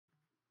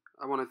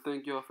I want to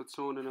thank y'all for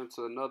tuning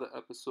into another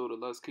episode of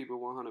Let's Keep It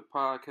 100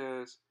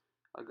 podcast.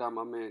 I got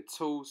my man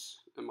Toast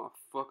and my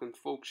fucking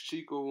folks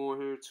Chico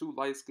on here, two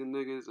light-skinned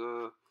niggas.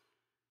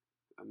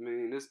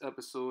 This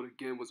episode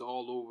again was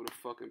all over the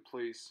fucking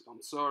place.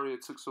 I'm sorry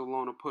it took so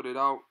long to put it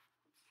out.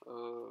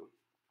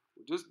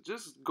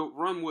 Just go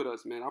run with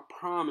us, man. I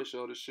promise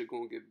y'all this shit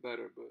gonna get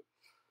better, but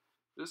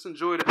just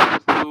enjoy the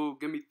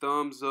episode. Give me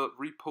thumbs up,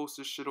 repost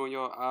this shit on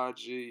y'all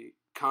IG,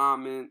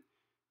 comment,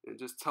 and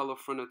just tell a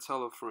friend,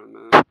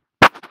 man.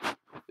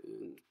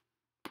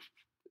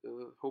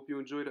 And hope you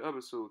enjoy the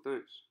episode.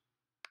 Thanks.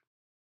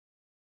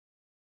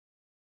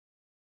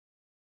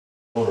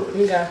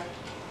 Okay.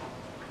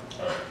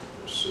 Alright,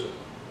 shit.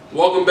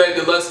 Welcome back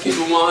to Let's Keep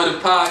It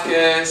 100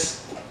 podcast.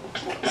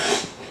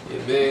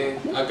 Yeah,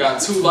 man. I got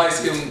two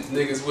light-skinned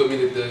niggas with me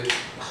today.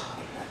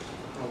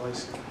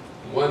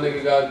 One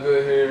nigga got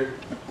good hair.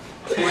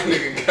 One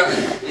nigga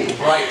got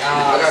bright eyes.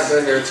 I got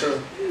good hair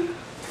too.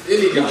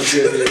 Any got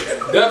good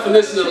hair.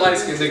 Definition of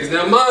light-skinned niggas.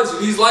 Now, mind you,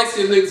 these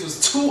light-skinned niggas was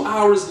 2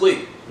 hours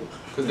late.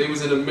 Because they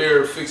was in the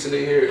mirror fixing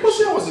their hair. Well,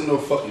 that wasn't no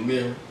fucking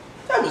mirror.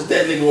 That was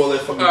that nigga with all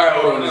that fucking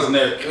powder on his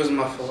neck. It was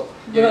my fault.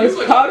 Yeah, you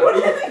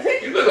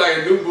look like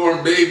a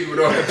newborn baby with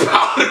all that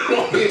powder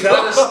on. You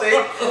gotta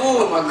stay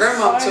cool. My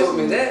grandma told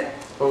me that.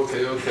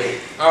 Okay.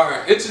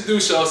 Alright,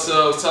 introduce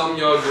yourselves. Tell them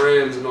y'all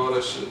grams and all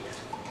that shit.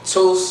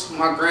 Toast,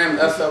 my gram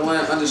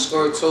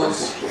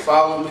FLN_Toast.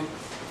 Follow me.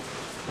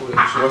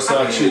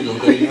 Westside Chico,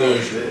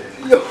 33rd Street.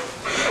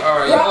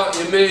 Alright, y'all,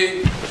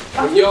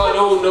 y'all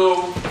don't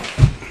know,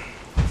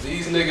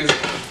 these niggas,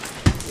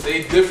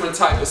 they different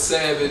type of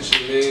savage,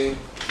 man.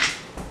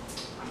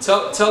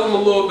 Tell them a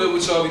little bit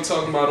what y'all be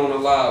talking about on the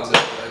lives,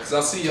 because I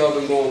see y'all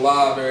been going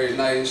live every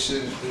night and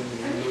shit, and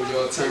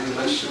y'all turning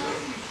that shit up.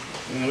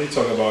 Man, we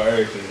talk about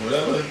everything.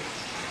 Whatever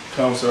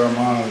comes to our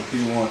mind,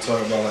 people want to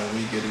talk about, like,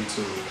 we get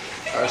into it.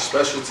 Our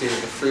specialty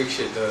is the freak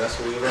shit though. That's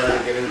what we learn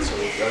to get into.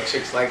 Y'all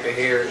chicks like to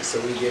hear it,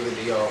 so we give it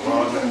to y'all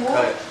raw and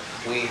cut.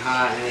 We ain't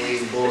hiding, we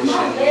ain't bullshit,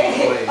 we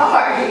ain't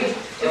playing.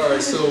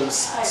 Alright, so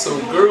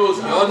girls,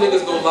 y'all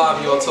niggas go live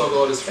and y'all talk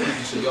all this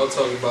freaky shit. Y'all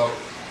talking about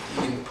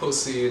eating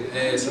pussy and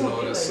ass and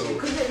all that, so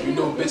you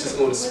know bitches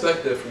gonna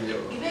expect that from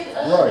y'all.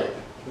 Right.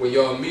 When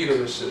y'all meet them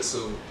and shit,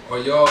 so are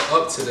y'all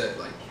up to that?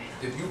 Like,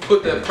 if you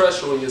put that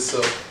pressure on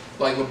yourself,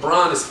 like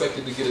LeBron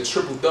expected to get a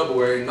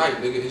triple-double every night,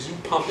 nigga, is you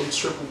pumping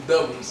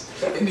triple-doubles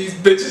and these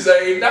bitches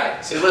every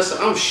night? See, listen,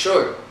 I'm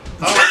short.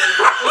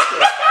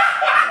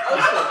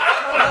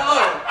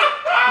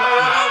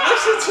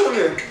 Listen to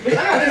me.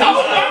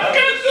 Oh my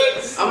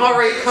goodness! I'm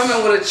already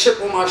coming with a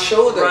chip on my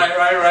shoulder. Right.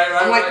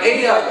 I'm like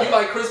AI. You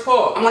like Chris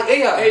Paul? I'm like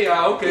AI.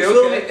 AI, okay. You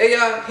feel me?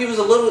 AI, he was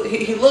a little,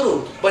 he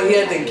little, but he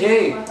had the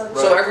game. Right.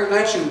 So every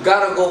night you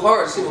gotta go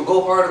hard. See, we'll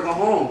go hard or go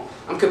home.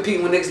 I'm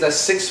competing with niggas that's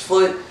 6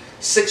 foot,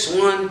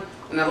 6'1",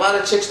 and a lot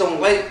of chicks don't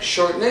like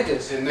short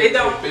niggas. And they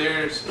don't.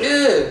 Bears.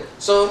 Yeah.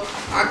 So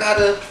I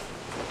gotta,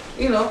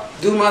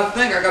 do my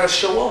thing. I gotta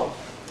show off.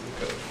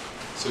 Okay.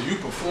 So you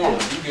performing,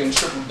 you getting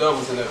triple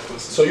doubles in that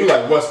pussy. So you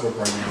like Westbrook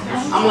right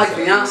now? I'm like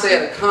Beyonce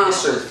at a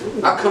concert.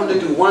 I come to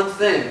do one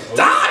thing.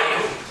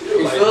 Damn!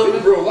 You feel me?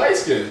 Real light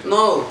skin.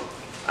 No.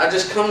 I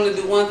just come to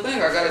do one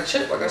thing. I got a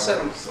chip. Like I said,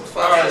 I'm 5'.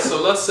 Alright,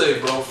 so let's say,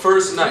 bro,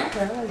 first night.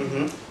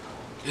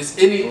 Is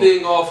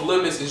anything off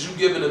limits? Is you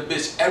giving a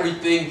bitch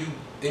everything you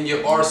in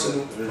your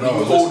arsenal? No,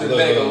 you hold it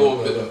back a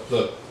little bit.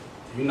 Look,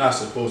 you're not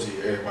supposed to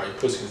eat everybody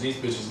pussy because these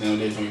bitches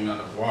nowadays don't even know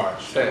how to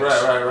wash.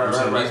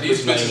 Right.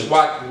 These bitches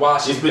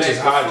wash. These bitches'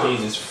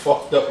 hygiene is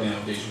fucked up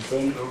nowadays. You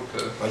feel me?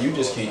 Okay. Like you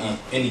just can't eat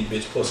any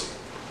bitch pussy.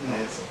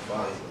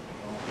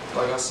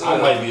 Like I said,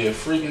 I might be a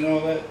freak and all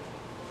that,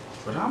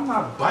 but I'm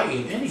not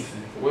biting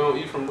anything. We don't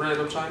eat from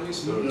random Chinese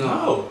stores.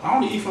 No, I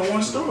only eat from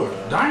one store,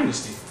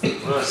 Dynasty.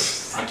 Right.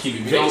 I keep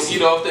it We don't basic.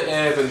 eat off the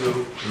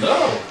avenue.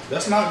 No,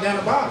 that's not down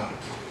the bottom.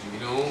 We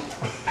don't.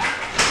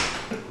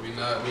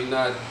 We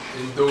not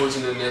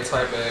indulging in that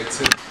type of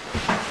activity.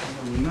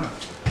 No, we're not.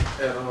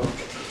 At all.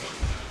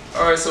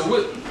 All right. So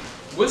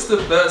what's the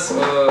best?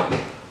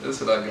 This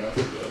is what I got.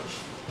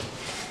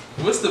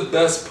 What's the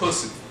best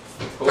pussy?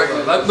 Hold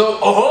on.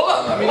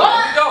 Let me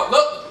go.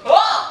 Look.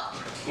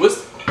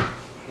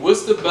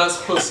 What's the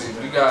best pussy?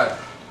 We got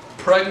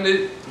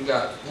pregnant. We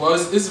got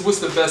what's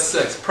the best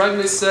sex?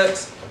 Pregnant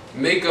sex,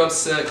 makeup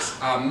sex,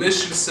 I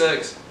miss you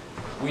sex.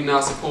 We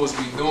not supposed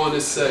to be doing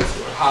this sex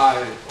or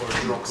high or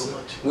drunk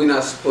sex. We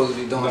not supposed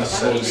to be doing this.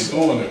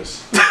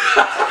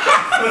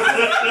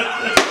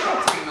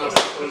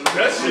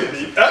 That shit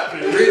be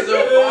epic. Reason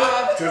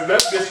why? Cause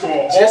that bitch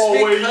going Just all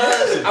the way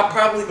because in. I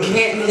probably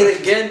can't hit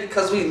again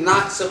because we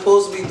not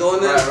supposed to be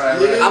doing this.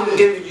 Right. I'm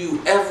giving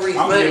you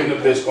everything. I'm giving the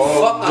bitch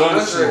all Fuck gun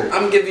 100. smoke.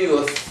 I'm giving you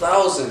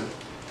 1,000.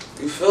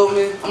 You feel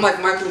me? I'm like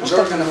Michael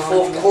Jordan in the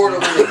fourth quarter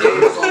when the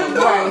game was on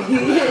the line.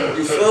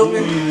 You feel me?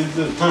 You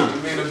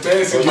mean the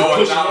basketball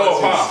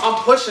analogies?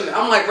 I'm pushing it.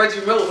 I'm like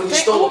Reggie Miller when he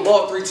stole the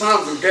ball 3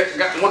 times and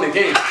won the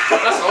game.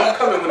 That's how I'm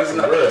coming when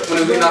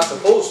we're not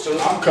supposed to.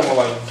 I'm coming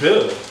like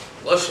Bill.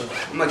 Listen,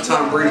 I'm like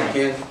Tom Brady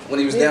again when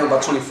he was down by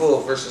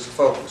 24 versus the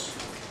Falcons.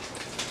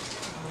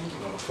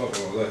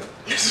 fuck all that.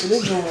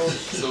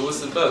 So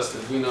what's the best?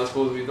 If we not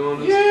supposed to be doing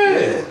this?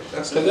 Yeah.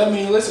 That's Because that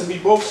means, listen, we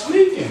both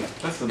sneaking.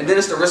 And then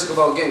it's the risk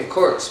about getting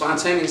caught.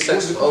 Spontaneous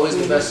sex is always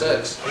the best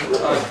sex.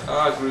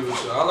 I agree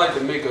with you. I like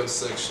the makeup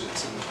sex shit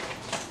too.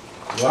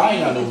 Well, I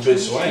ain't got no bitch,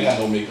 so I ain't got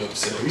no makeup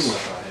sex.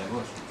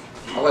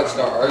 I like to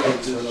start arguing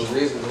for no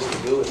reason just to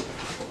do it.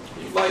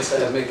 You like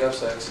Instead that? of makeup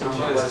sex. I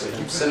like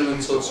it. Cinnamon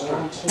toast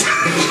crunch.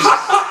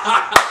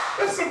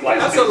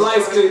 That's a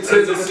light skin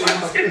tendency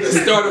to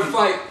start a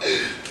fight.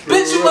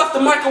 Bitch, you left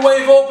the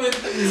microwave open.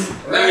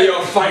 Now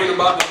y'all fighting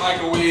about the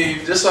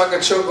microwave. Just so I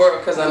can choke her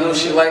because I know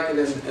she like it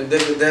and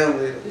dig it down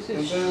later.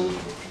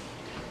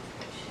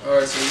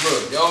 Alright, so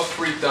look, y'all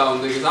freaked out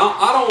niggas.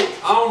 I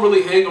don't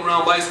really hang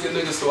around light skinned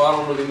niggas, so I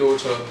don't really know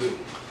what y'all do.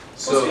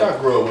 So see, I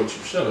grew up with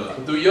you. Shut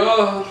up. Do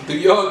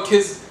y'all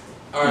kiss?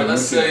 Alright,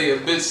 let's say a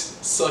bitch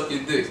suck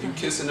your dick. You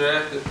kissing her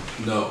after?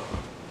 No.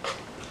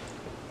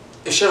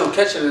 If she don't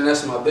catch it, then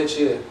that's my bitch,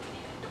 yeah.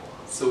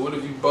 So what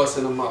if you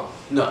busting them out?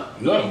 No.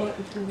 No.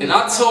 And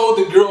I told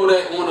the girl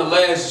that on the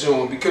last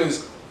joint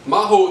because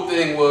my whole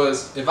thing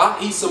was if I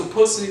eat some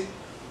pussy,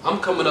 I'm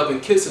coming up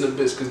and kissing a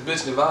bitch. Cause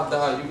bitch, if I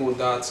die, you gonna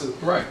die too.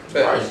 Right.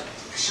 Right.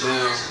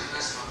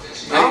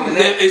 Now,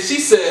 and she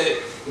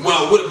said,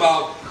 well, what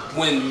about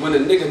when a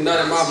nigga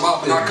nut in my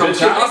mouth and I come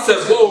to I said,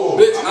 whoa,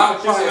 bitch, I'll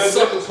probably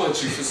sucker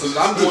punch you for some.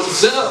 I'm going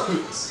to jail.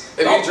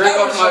 If you drink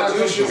off my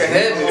juice, you can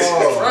have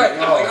it. Right.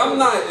 Like, I'm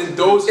not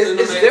indulging in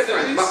It's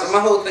different. My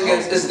whole thing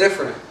is it's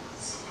different.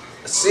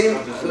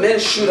 Men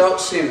shoot out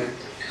semen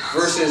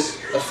versus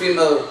a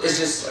female. It's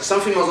just some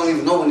females don't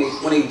even know when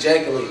they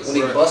ejaculate, when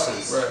they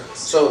busting. Right.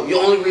 So the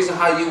only reason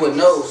how you would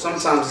know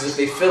sometimes is if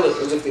they feel it,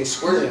 is if they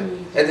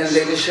squirting, and then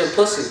they just your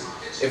pussy.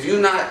 If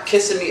you not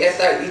kissing me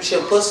after I eat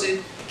your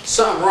pussy,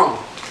 something wrong.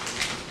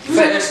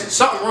 Facts,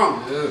 something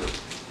wrong. Yeah.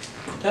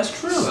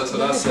 That's true. That's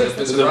what I said. If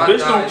a bitch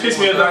don't kiss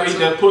me after I eat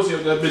that pussy,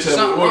 if that bitch has an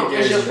Something wrong.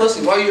 It's your orgasm.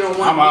 pussy. Why you don't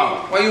want? I'm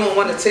out. Why you don't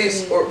want to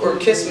taste or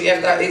kiss me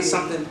after I ate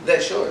something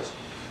that's yours?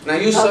 Now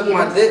you suck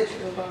my dick,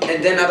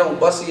 and then I don't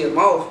bust in your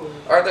mouth.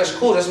 Alright, that's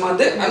cool. That's my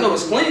dick. I know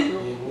it's clean.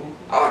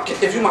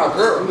 If you my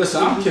girl,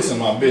 Listen, I'm kissing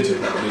my bitch.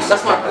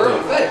 that's my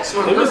girl. Facts.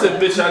 My If it's girl. a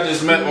bitch I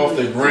just met off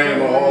the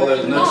gram or all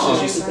that nut shit,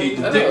 she used to eat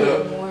the dick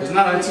up. It's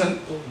not until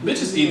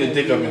bitches eating the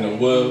dick up in the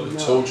wood, the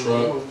tow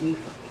truck.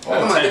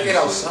 I'm my dick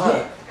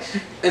outside.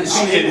 And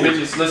I'm hitting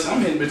bitches. Listen,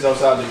 I'm hitting bitches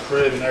outside the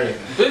crib and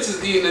everything.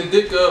 Bitches eating a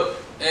dick up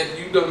and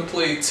you done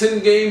played 10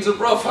 games of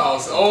Rough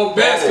House, all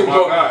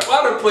basketball. my God.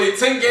 I done played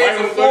 10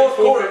 games of fourth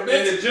quarter,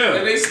 bitch.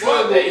 And they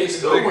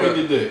still gonna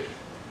eat the dick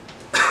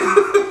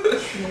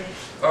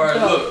up.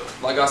 Alright,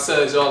 look, like I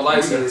said, y'all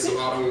licensed, so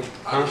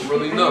I don't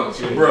really know.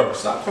 Bro,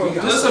 stop calling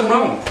me. Listen,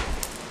 bro.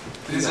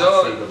 Did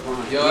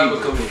y'all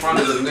ever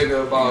confronted a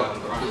nigga about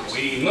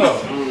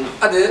No.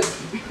 I did.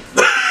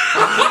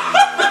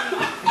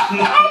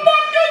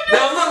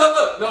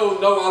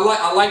 No,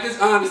 I like his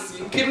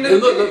honesty. Keeping And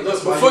it look,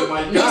 That's why before, you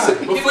my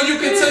listen, guy. before you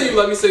continue,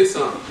 let me say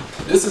something.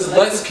 This is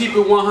Let's Keep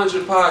It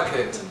 100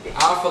 podcast.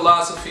 Our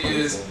philosophy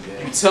is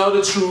you tell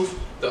the truth.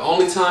 The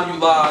only time you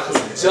lie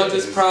is to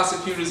judges,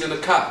 prosecutors, and the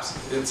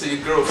cops, and to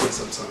your girlfriend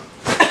sometimes.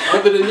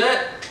 Other than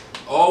that,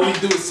 all we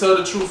do is tell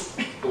the truth.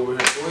 Go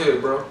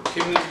ahead, bro.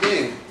 Keeping this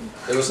game.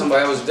 It was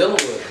somebody I was dealing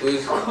with. We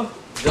was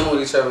dealing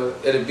with each other.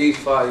 It'll be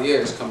 5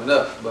 years coming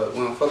up, but we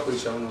don't fuck with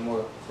each other no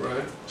more.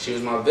 Right. She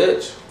was my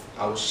bitch.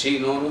 I was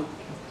cheating on her.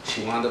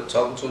 She wound up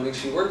talking to a nigga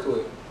she worked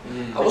with.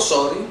 I was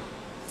salty.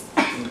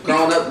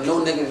 Growing up,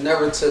 no nigga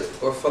never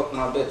took or fucked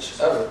my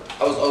bitch, ever.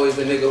 I was always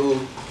the nigga who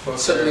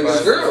took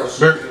niggas' girls.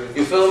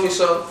 You feel me?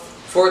 So,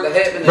 for it to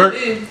happen to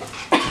me,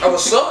 I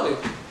was salty.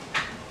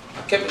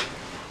 I kept it.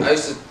 I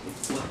used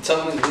to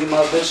tell him to leave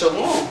my bitch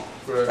alone.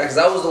 Right. Because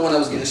I was the one that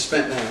was getting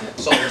spent now.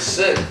 So I was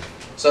sick.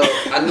 So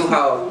I knew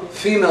how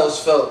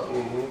females felt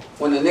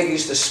when a nigga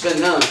used to spin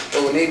them,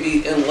 or when they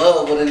be in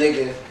love with a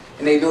nigga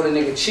and they know the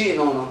nigga cheating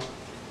on them.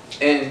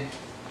 And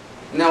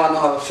now I know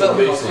how it felt.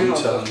 Basically, you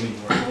telling me,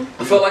 right?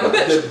 I felt like a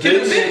bitch. The Keep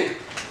it bitch big.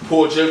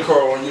 pulled your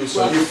car on you,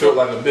 so you felt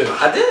like a bitch.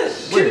 I did.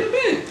 Keep it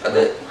big. I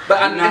did.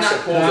 But I'm not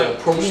supposed to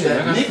approach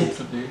that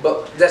nigga.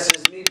 But that's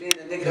just me being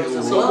a nigga that was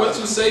in So what love.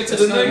 you say to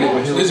the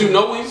nigga? Did you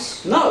know him?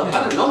 No,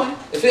 I didn't know him.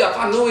 If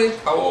I knew him,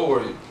 How old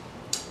were you?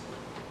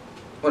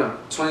 what am I,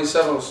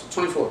 27, I was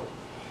 24.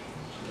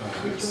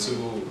 It's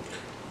too old.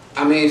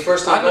 I mean,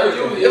 first time I know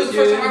ever. you- It was the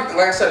first yeah. time ever.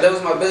 Like I said, that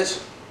was my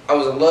bitch. I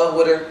was in love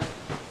with her.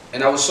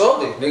 And I was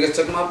salty. Niggas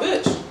took my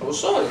bitch. I was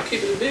salty.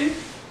 Keep it a big.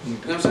 You know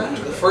what I'm saying?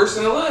 The first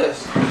and the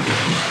last.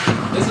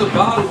 There's a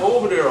bottle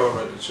over there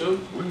already, chill.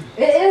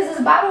 It is.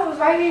 This bottle is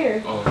right here.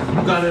 You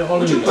got it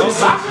all in your face.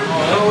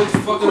 Oh, always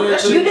fucking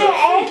around. You didn't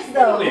ask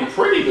though. They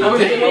pretty, I but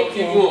mean, they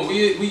keep going.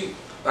 We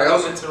Like I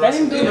was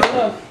interested. you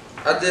know,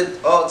 I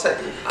did all type.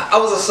 I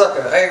was a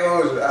sucker. I ain't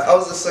gonna hold you. I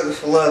was a sucker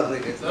for love,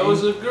 niggas. That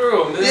was your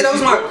girl, man. Yeah, that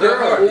was my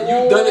girl.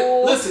 You done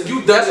it. Listen,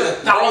 you done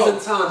it 1,000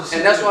 times.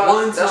 And that's why.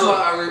 One That's time.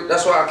 why.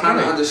 That's why I kind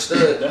of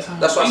understood. That's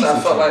why I said I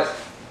felt like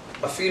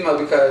a female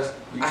because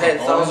I had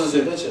thousands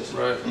of bitches.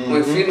 Right.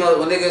 When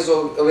niggas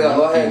will be like,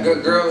 oh, I had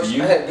good girls.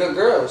 I had good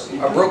girls.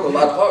 I broke a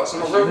lot of hearts.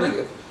 I'm a real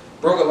nigga.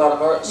 broke a lot of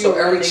hearts. So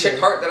every chick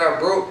heart that I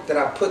broke, that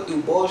I put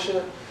through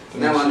bullshit,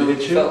 now I know what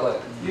it felt like.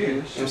 Yeah. You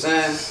know what I'm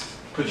saying?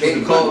 Put you They in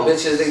the call middle.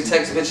 bitches, they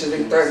text bitches,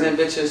 they threatening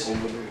bitches.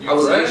 You I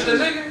was ratted the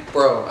anxious. nigga?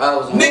 Bro, I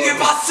was Nigga,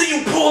 if I see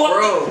you pull up,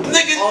 Bro.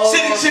 nigga, Oh.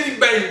 chitty chitty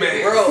bang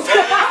bang. Bro. Listen,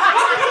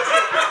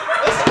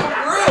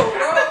 I'm real,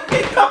 bro.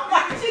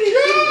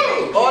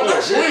 All that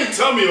You shit. ain't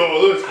tell me all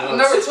this. I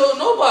never told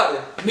nobody.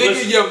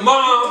 Nigga, your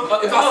mom,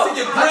 if I see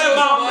your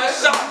grandma in the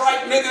shop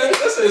right, nigga,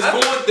 this is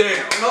going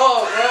down.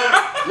 No, bro.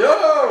 Yo.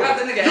 I got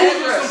the nigga You was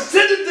address. on some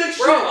tender dick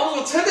shit. Bro, I was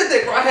on Tinder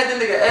dick, bro. I had the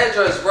nigga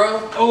address,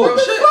 bro. Oh, bro,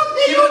 shit.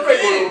 Keep it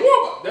real.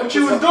 What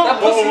you was doing? That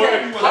pussy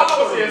had That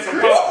pussy had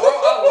some power. Bro,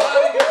 I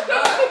lied to you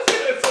not.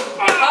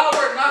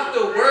 Power, not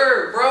the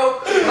word, bro.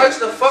 I used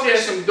to fuck her.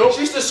 She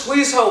used to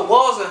squeeze her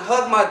walls and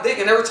hug my dick,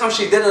 and every time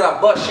she did it, I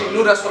bust. She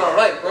knew that's what I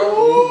like, bro.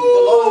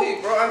 Below me,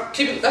 bro. I'm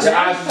keeping. That's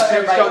my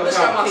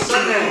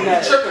son name.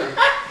 You tripping?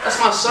 That's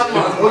my son,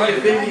 mom.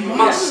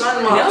 My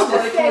son, mom. I put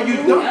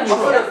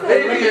a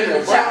baby in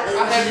it, bro. I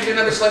had you in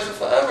that life for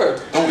forever.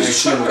 You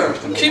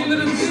tripping? Keeping it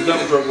in the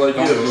Dump truck like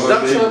you.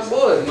 dump truck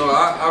boy. No, I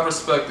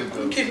respect it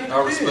though. Keep it I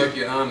respect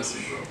your honesty,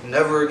 bro.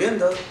 Never again,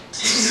 though.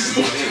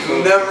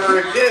 Never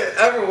again.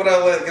 Ever would I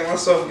let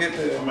myself get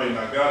there. I may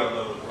not got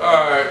another.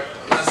 Alright,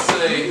 let's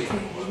say,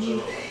 I'm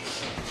just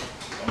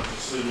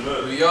send it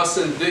up. do y'all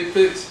send dick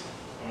pics?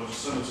 I'm just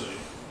send it to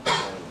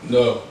you.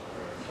 No.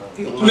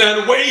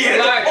 Now the way he had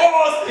lied. to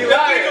pause, He to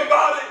lied. think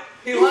about it.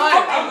 He You lied.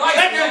 fucking white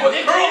man with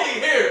curly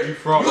hair. You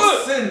fraud. You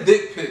send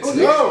dick pics.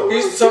 No. He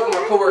used to talk to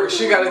my coworker.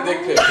 She got a dick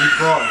pic. He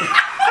fraud.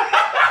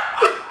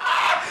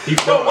 He Yo,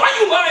 fraud. why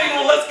you lying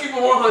on Let's Keep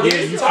It 100? Yeah,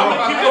 you talking fraud.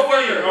 about Keep my it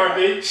coworker. fair,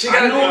 RB. She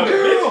got a know dick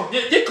pic. girl.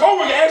 Your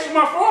coworker asked for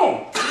my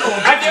phone.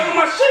 I gave him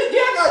my shit. Yeah,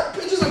 I got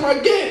pictures of my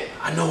gig.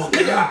 I know a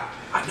girl.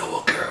 I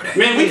know a girl that.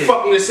 Man, we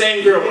fucking the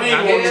same girl. We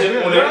ain't going to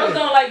tip on Girls that.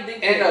 don't like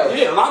dick And pics.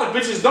 Yeah, a lot of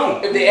bitches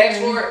don't. if they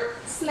ask for it,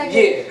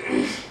 yeah.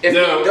 If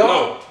No, they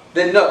don't,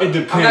 then no. It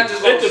I'm not depends.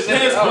 just gonna It send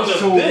depends it out. on the So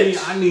me, bitch.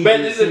 I need Back to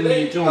in the send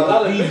day, me a John.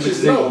 lot of These bitches bitches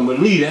ain't know. gonna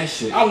believe that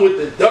shit. I'm with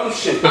the dumb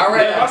shit. All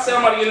right. If I see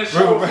somebody in the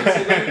show Bro, and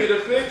say, let me get a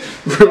fix,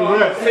 Bro, I'm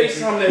gonna right. face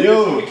something that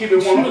Yo. bitch. Let me keep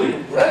it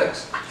 100.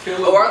 Facts.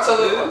 Or I tell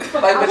her, like,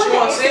 but you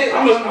want to see it?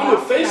 I'm gonna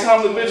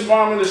FaceTime the bitch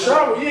while I'm in the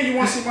shower. Yeah, you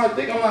want to see my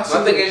dick? I'm not My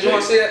saying thing is, you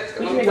want to see that?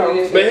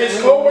 But his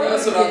coworker,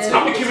 That's what I'm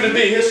I'm gonna keep it a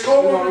big. His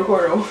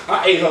coworker, I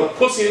ate her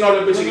pussy and all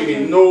that bitch and give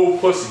me no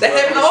pussy. That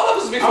happened to all of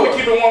us I'm before. gonna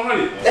keep it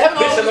 100. That happened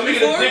to Bitch all said, of let us me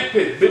get a before. dick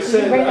pic. Bitch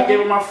said, I gave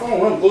her my phone.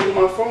 Let me go through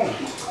my phone.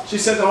 She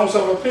sent her own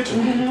self a picture.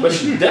 But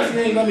she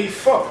definitely ain't let me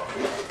fuck.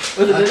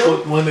 I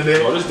took one of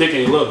them. Oh, this dick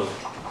ain't little.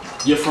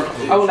 Your friend.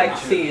 I would like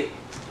to see it.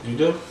 You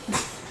do?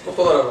 We'll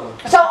pull it up.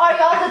 So are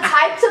y'all the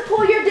type to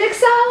pull your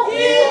dicks out?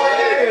 She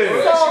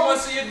So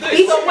wants to see your dick.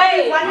 each So of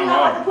wait. you want to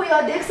know how to pull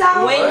your dicks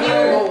out? When you,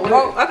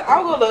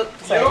 I'll go look.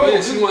 Yeah,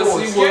 she wants to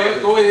see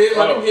what. Go ahead,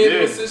 let him hear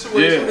the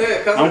situation.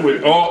 Yeah, I'm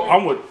with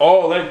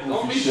all that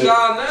Don't goofy be shit.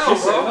 shy now, She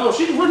said, bro. no,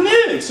 she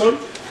reneged. So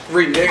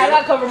Read, I nigga.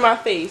 gotta cover my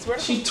face. Where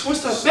she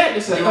twisted her back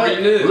and said, You hey,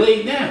 reneged.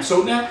 lay down.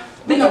 So now,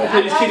 we not gonna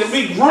play this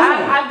kid. We grown. I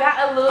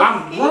got a little.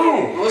 I'm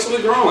grown. What's we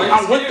grown?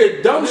 I'm with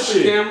the dumb Look at the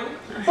shit. camera.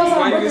 So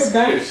Why you I'm get with the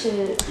dumb scared?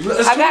 shit.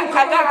 I got.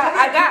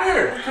 Come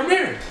here. Come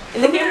here.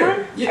 In the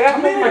camera? Yeah, I got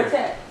come to my here.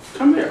 tap.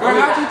 Come here.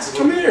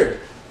 Come here.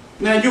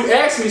 Now you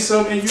asked me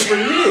something and you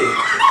reneged.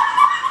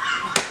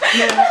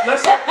 Now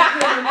let's let the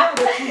camera know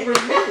that you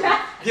reneged.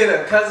 Get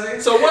her,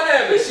 cousin. So what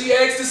happened? She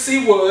asked to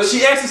see what?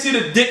 She asked to see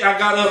the dick I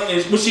got up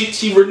and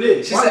she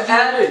reneged. She said,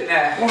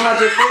 nah. Why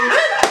did you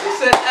She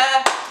said,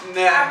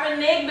 nah. I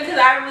reneged because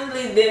I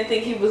really didn't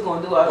think he was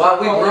gonna do it. Why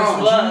we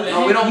grown?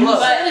 No, we don't bluff.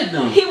 But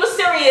he was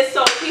serious,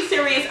 so if he's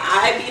serious,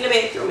 I be in the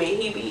bathroom and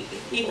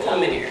he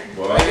come in here.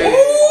 I'll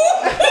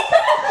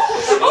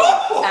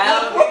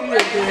be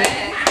right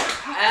back.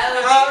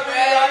 I'll be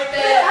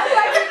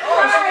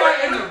right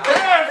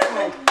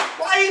back.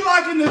 Why you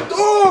locking the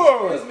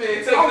door? This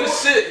man taking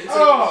this shit. He taking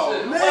Oh,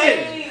 this shit. man.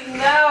 Wait,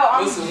 no,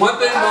 I'm Listen, one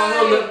thing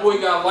about him, that boy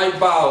got light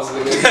bowels,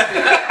 nigga. He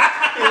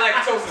like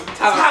toasted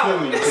towel. Oh,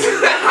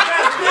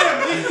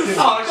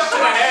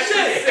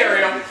 shit.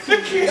 Cereal.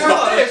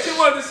 Yeah, she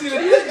wanted to see the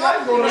dick.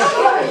 I'm going to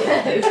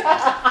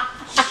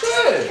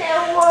Shit.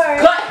 It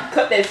works.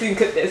 cut that scene,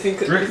 cut that scene,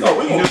 cut that scene. No,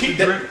 we gonna keep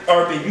that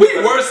RB. We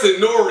worse than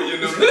Nori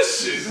in them.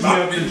 This shit.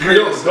 About to be Yo,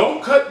 crazy.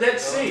 don't cut that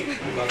scene.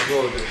 About to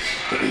go with it.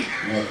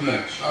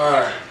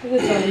 Alright.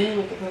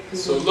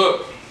 So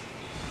look.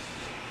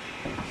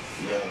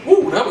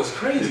 Ooh, that was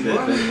crazy, bro.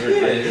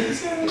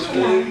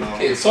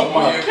 Can't talk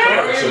about your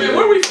car.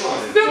 Where we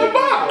from? Never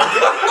mind.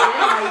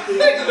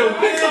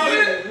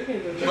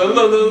 But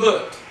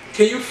look.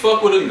 Can you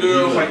fuck with a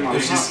girl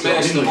if she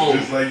smashed the home?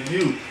 Just like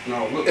you.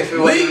 If it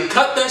Lee, wasn't,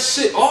 cut that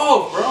shit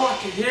off, bro. I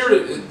can hear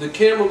it. The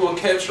camera gonna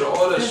capture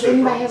all that Does shit,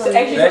 anybody bro. have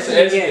a That's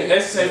the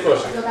same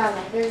question. You got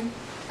leather?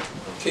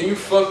 Can you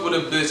fuck with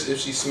a bitch if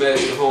she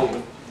smashed the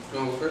home? you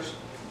wanna go first?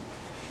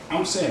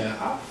 I'm saying,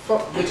 I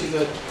fuck bitches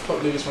that fuck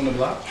niggas from the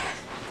block.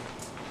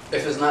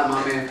 If it's not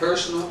my man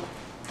personal,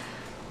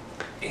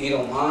 and he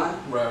don't mind,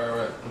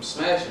 Right. I'm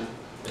smashing.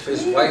 If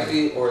it's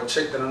wifey or a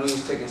chick that I know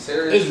he's taking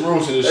serious, It's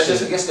rules to this that's shit.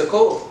 just against the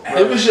code.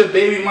 If it's your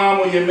baby mom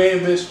or your main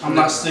bitch, I'm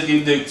not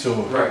sticking dick to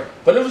her. Right.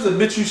 But if it's a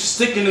bitch you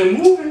sticking and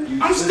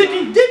moving, I'm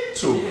sticking dick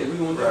to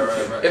her.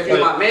 Right. If you're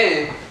my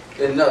man,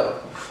 then no.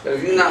 But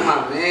if you're not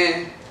my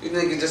man, you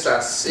niggas just I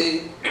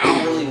see. I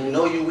don't really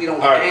know you. We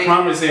don't Alright, hang.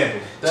 prime example.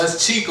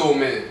 That's Chico,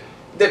 man.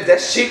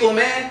 That's Chico,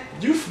 man.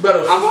 You better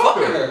I'm fuck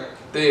fucking her. her.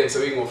 Damn,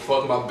 so he gonna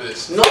fuck my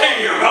bitch. No.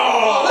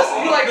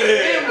 Listen, you like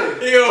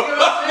family. You know what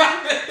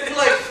I'm saying? You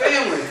like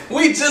family.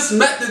 We just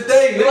met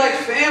today, You like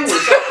family.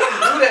 So I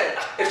couldn't do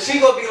that. If she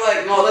gonna be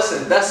like, no,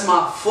 listen, that's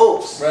my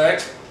folks.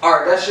 Right?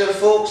 Alright, that's your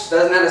folks.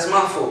 That's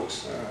my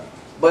folks.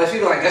 But if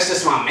you like, that's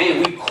just my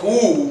man. We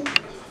cool,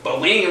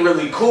 but we ain't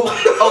really cool.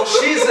 Oh,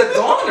 she's a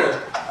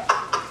donor.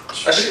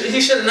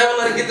 He should have never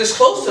let her get this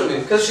close to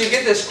me. Cause if she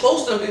get this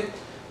close to me,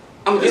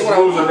 I'm gonna It's get what I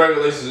rules and want.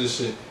 regulations and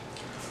shit.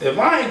 If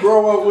I ain't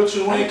grow up with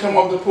you, we ain't come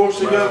off the porch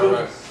together,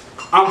 Right.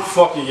 I'm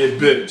fucking your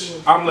bitch.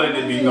 I'm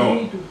letting it be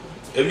known.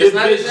 If your It's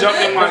not bitch even jump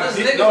that. in my It's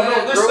dick, just no, niggas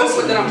that no, grow up with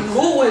listen. that I'm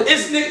cool with.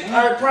 It's niggas,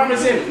 I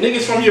promise him,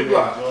 niggas from your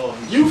block.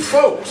 You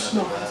folks.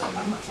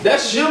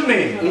 That's your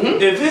man.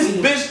 If his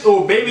bitch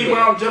or baby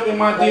mom jump in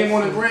my DM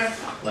on the gram,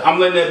 I'm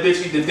letting that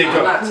bitch eat the dick I'm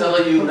up. not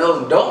telling you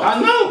no, don't.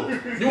 I know.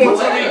 You want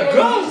to tell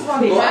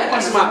me go?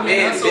 That's my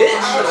man, I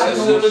bitch.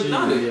 should have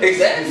done it.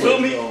 Exactly. Feel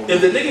me?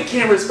 If the nigga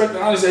can't respect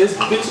the honesty, his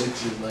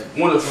bitch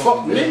wanna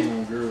fuck me.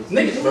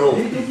 Niggas, bro,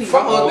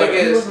 fuck all that.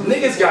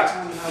 Niggas got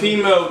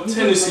female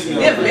tendencies. Your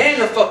man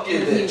to fuck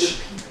your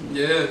bitch.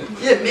 Yeah.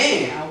 Your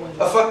man.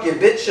 A fuck your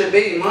bitch, your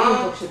baby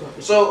mom.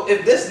 So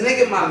if this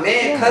nigga my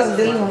man,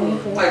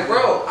 cousin, like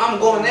bro, I'm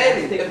going at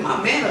it. If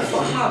my man to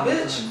fuck my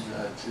bitch,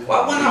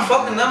 why wouldn't I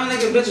fuck another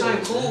nigga bitch I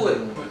ain't cool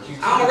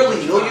with? I don't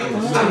really know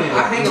you.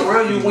 I hang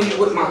around you when you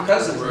with my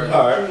cousin.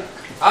 Alright.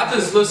 I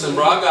just listen,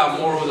 bro. I got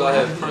morals. I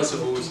have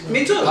principles.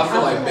 Me too. I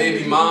feel like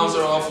baby moms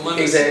are off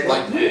limits. Exactly.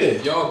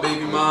 Like y'all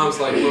baby moms,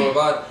 like bro. If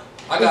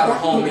I got a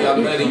homie, I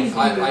met him.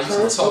 I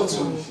used to talk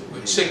to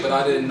a chick, but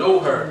I didn't know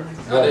her.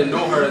 I didn't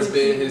know her as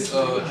being his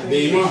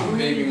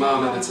baby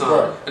mom at the time.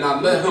 Right. And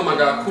I met him. I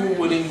got cool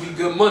with him. We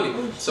good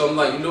money. So I'm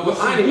like, you know what?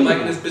 I ain't even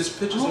liking this bitch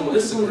pictures on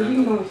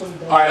Instagram.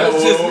 Alright,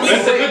 That's just me.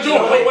 That's a good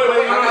joke. Wait.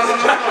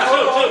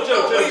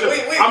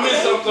 Chill. I'm in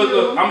something.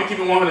 Look, I'm gonna keep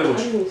it 100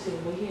 with you.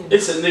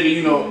 It's a nigga,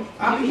 you know,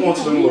 I be going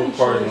to them little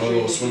parties,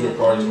 little swinger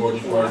parties, orgy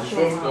parties, you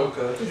feel me?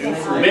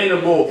 Okay. Man,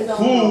 the boy,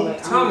 who?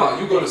 Time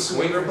out. You go to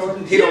swinger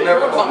parties? He don't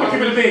never I'm fuck gonna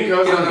keep me. it a bean,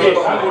 cuz. He don't never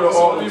I go to So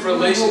all these these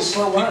relationships,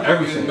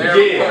 Everything.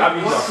 Yeah, I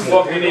be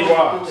fucking they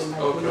wives.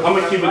 Okay. I'm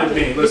gonna keep it a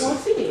bean.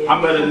 Listen,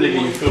 I met a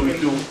nigga, you feel me,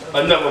 through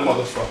another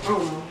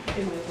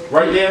motherfucker.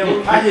 Right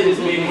now, I hit his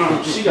baby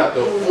mom. She got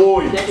the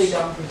oils.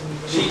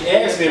 She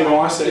asked me, bro.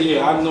 I said,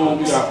 yeah, I know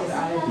we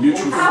got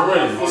mutual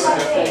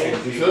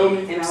friends. You feel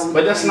me?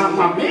 But that's not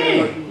my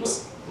man.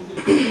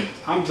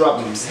 I'm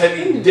dropping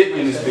heavy dick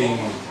in this baby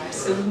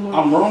mom.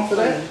 I'm wrong for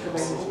that?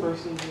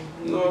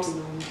 No.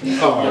 I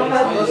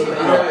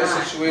had a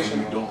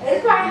situation.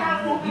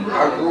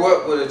 I grew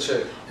up with a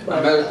chick. I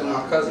met her through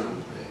my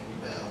cousin.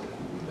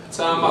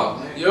 Time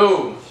out.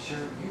 Yo.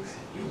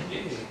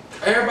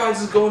 Everybody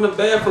just go in the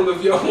bathroom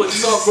if y'all want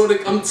to talk, bro.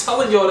 I'm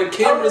telling y'all, the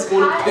camera's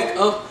going to pick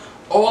up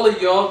all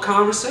of y'all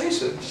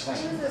conversations.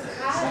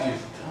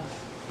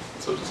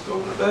 So just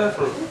go in the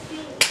bathroom.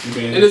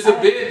 And it's a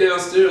bed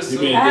downstairs, You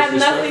too. being I have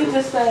nothing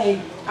disrespectful? to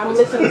say. I'm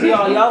listening to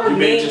y'all. Y'all the You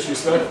being main.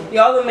 disrespectful?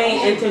 Y'all the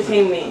main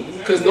entertainment.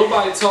 Because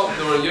nobody talked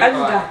during your I just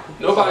got-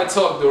 Nobody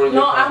talked during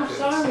your No, I'm podcast.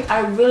 sorry. I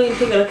really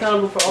take it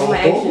accountable for all my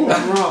actions.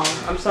 I'm wrong.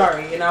 I'm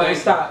sorry, and I will Thank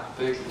you. stop.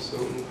 Thank you so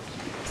much.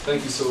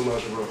 Thank you so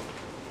much, bro.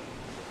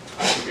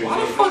 Why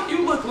the fuck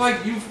you look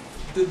like you,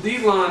 the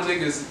D-line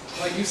niggas,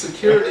 like you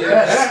security? Yo,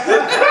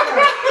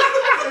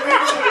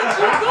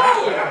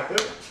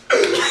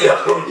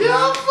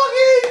 fucking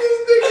hate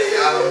this nigga,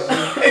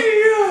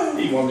 yo.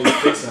 He want me to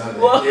fix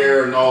her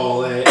hair and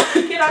all that.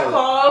 Can I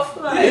cough?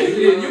 Yeah, Like,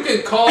 you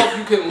can cough,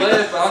 you can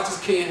laugh, but I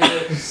just can't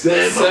have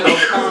several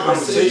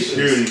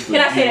conversations. can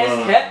I say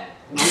that's kept?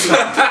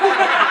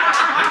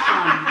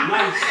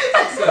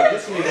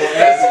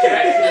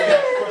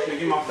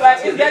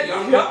 Like, is that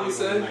Young kept? people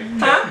say.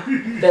 Huh?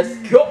 That's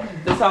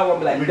kept. That's how I want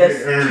to be like.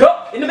 That's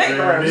kept in the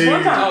background. Just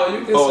one time. Oh,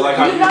 you can Oh, say. like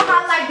how You know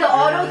how like the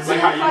auto tune Like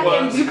how you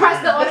fucking was. you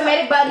press the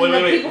automatic button and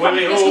the people from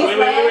the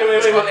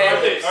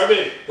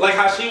wait. Like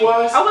how she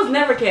was? I was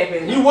never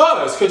capping. You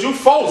was, cause you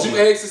folded. You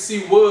asked to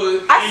see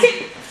Wood. I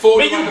see.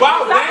 folded Man, you like a-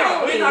 bow Stop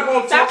down. playing We're not gonna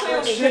with me. Stop touch playing that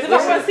with me. shit.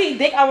 Because if I want to see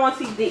dick, I want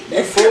to see dick.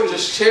 You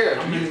Folgers chair.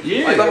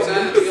 Yeah. Like I'm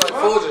saying, you like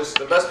Folgers.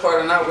 The best part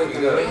of not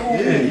waking up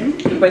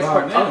But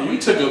it's Now, you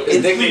took is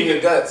a dick in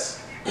your guts.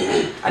 I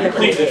never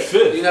plead the did.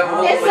 fifth. You never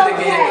woke It's up with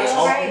dick in your okay, guts.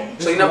 right?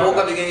 So you never woke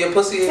up to get your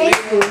pussy in Thank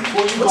dick? you.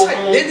 What type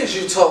of niggas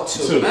you talk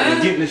to,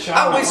 man? Get in the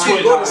shower. I wait till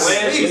you go to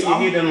Sweat, sleep. You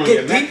get in on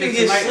your Get deep in mattress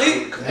your tonight.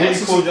 sleep. Then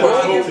you pull Bro,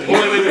 down. you-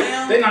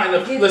 Wait. They not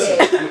enough. Get Listen.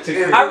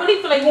 that. I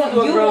really feel like you do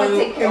a You girl, want to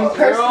take care of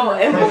girl personal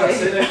and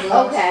boy.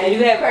 Okay, And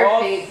you have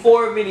all perfect.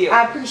 4 videos.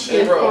 I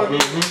appreciate Bro.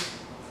 it.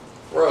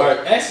 Bro.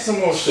 Alright, ask some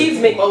more shit. She's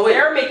making, Oh, wait.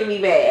 they're making me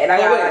mad. I Oh,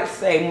 gotta wait. like,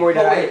 say more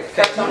than Oh, I. wait.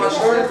 Can I tell my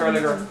story?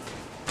 Girl.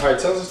 Alright,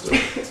 tell us the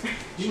story.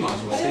 You might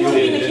as well say Don't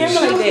be in the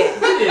camera like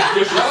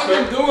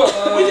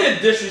that. We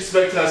didn't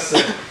disrespect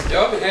ourselves.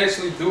 Y'all can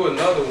actually do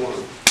another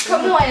one.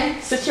 Come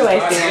on.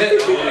 Situation.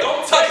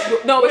 Don't touch me.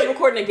 No, it's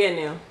recording again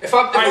now. If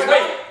I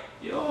Wait.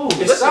 Yo,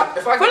 if I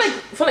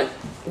For like.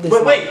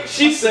 but wait,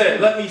 she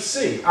said, let me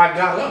see. I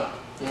got up.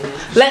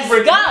 Let's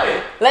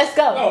go. Let's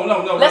go.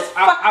 No. Let's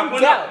I fucking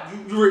went go. up.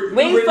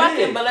 We ain't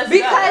fucking, but let's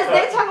Because go.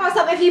 they talking about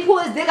something. If he pull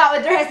his dick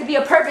out, there has to be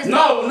a purpose.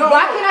 No.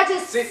 Why can't I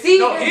just see?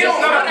 no, this he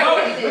don't just know.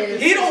 like it is?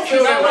 He don't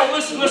feel that way.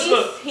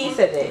 Listen. He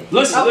said that.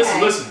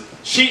 Listen.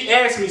 She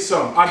asked me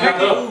something. I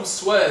got up. Ooh,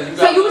 sweat. You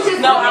So you was got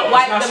just No, I it's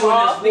wiped not them so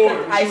off this because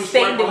water. I She was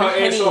stained them wiping her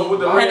with ass off with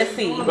the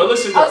Hennessy. But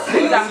listen, Oh, so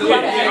you I'm just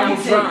trying I'm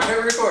to trying. Hey,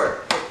 record.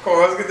 Come on,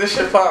 let's get this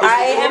shit popped.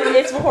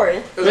 It's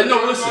recording. But no,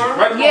 listen.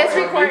 Right Yes,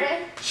 now, recording.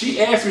 she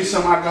asked me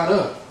something. I got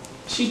up.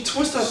 She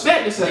twisted her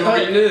back and said, You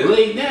already "Hey, did.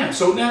 lay down."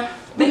 So now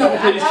we not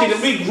gonna play this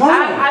kid. We grown.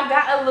 I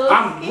got a little.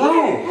 I'm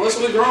grown. What's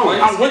we growing?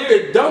 I'm with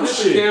the dumb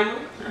shit.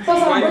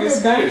 Why you get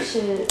scared?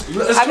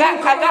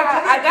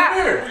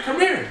 Come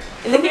here.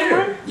 In the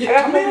camera?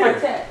 Yeah, come here.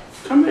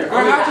 Come here.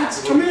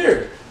 Come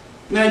here.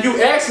 Now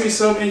you asked me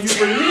something and you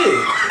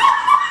reneged.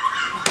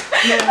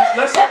 Now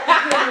let's let the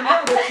camera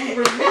know that you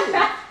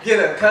reneged. Get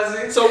her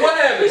cousin. So what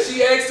happened?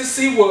 She asked to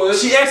see what?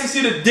 She asked to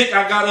see the dick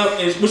I got up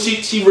and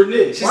she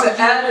reneged. She said,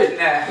 nah. She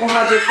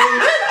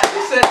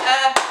said,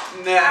 nah.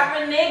 I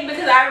reneged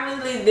because I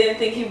really didn't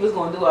think he was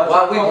gonna do it.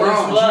 Why we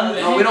grown?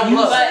 No, we don't You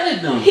love. said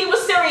it though. He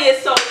was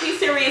serious, so if he's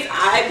serious,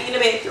 I be in the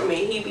bathroom and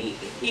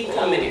he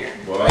come in here.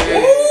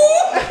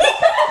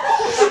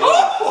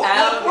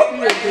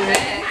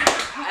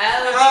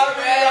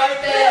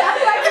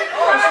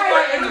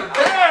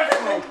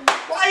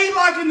 Why are you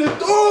locking the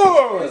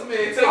door? This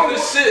man took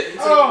this shit. He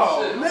took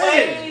Oh, this shit.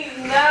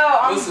 man. No,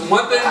 I'm Listen,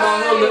 one thing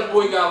about him, that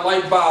boy got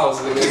light bowels,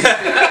 nigga. He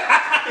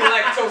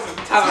like toasted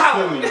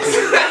towel.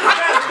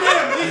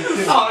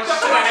 Oh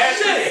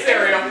shit!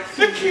 Cereal.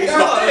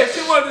 Yeah,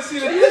 she wanted to see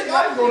the dick.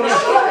 I'm going to show.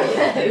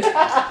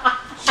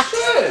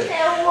 Shit.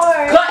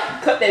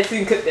 cut that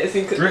scene.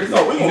 No,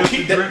 we gonna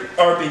keep that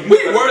RP. We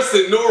worse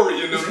than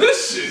Nori in them.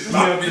 This shit.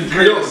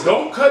 Yo,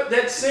 don't cut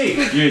that scene.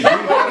 Yeah,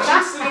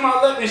 She's sitting on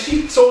my left and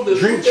she told the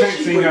drink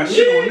checks ain't got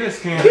shit on this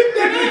camera. Keep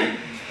that in.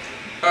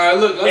 Alright,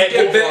 look,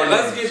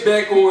 let's get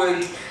back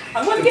on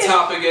I'm gonna the get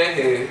topic at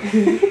hand.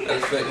 Matter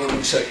of fact, let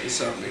me check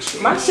this out, make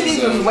sure. my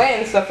titties was wet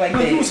and stuff like You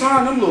that. was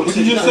hiding them little What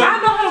you titties. just I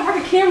said? know how to work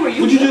a camera.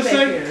 What'd you look just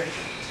back say? here.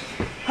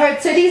 Her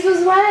titties was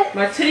wet.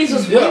 My titties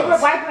was We wet were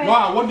wiping.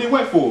 Why? What they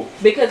wet for?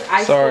 because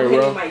I Sorry,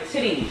 spilled bro. my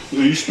titties.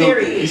 You spilled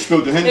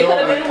the It Hindu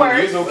could've been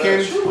worse.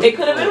 It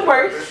could have been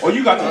worse. Oh,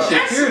 you got the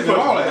shit tears and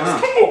all that, huh?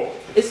 Come on.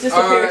 It's just a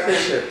Alright,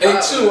 piercing. hey,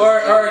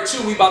 alright,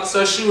 Chew, we about to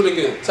start shooting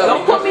again.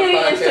 Don't put me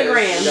on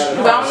Instagram. Cause I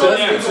don't know. So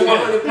let's get to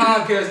 100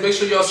 podcasts. Make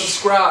sure y'all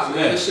subscribe,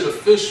 man. This shit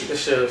official.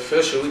 This shit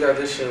official. We got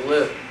this shit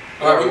lit.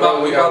 Alright, we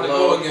about to go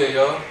low. again,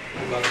 y'all.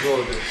 We about to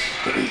go again.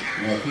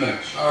 Yeah, come on.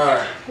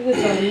 Alright,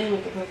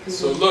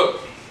 so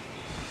look.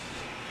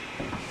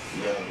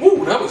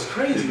 Ooh, that was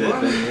crazy, bro.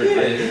 Can't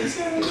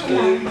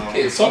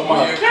talk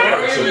about your car.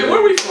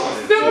 Where we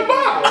from?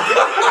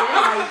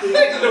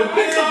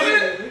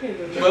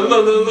 But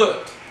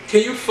look.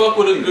 Can you fuck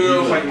with a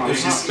girl if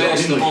she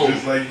smashed the home?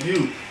 Just like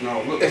you.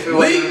 No, look. If it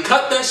Lee, wasn't,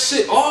 cut that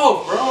shit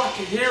off, bro. I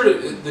can hear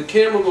it. The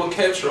camera gonna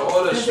capture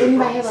all that shit,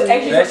 bro. That's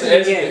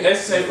the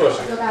same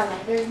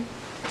question.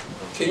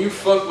 Can you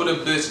fuck with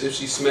a bitch if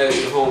she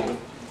smashed the home?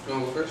 you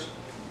wanna go first?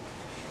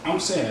 I'm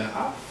saying,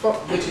 I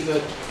fuck bitches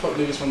that fuck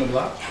niggas from the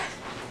block.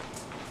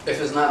 If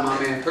it's not my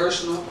man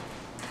personal,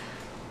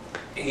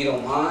 and he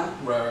don't mind,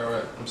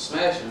 Right. I'm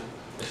smashing.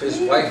 If it's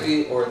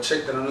wifey or a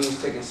chick that I know he's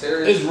taking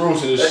serious, There's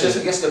rules to this that's shit.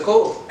 just against the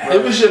code.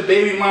 If it's your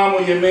baby mom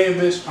or your main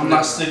bitch, I'm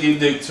not sticking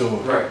dick to her.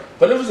 Right.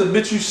 But if it's a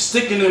bitch you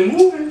sticking and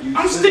moving,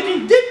 I'm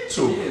sticking dick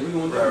to her.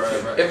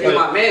 Right. If you're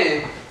my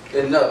man,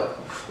 then no.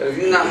 But if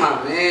you're not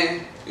my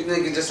man, you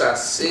niggas just I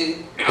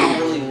see. I don't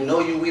really know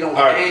you. We don't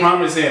Alright, hang.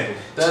 prime example.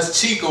 That's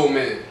Chico,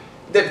 man.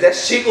 If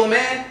that's Chico,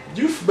 man,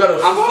 You better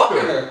I'm fuck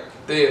fucking her. her.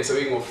 Damn, so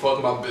he gonna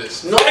fuck my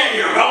bitch. No.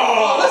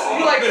 Listen,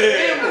 you like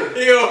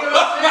family. You know what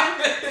I'm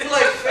saying? You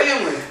like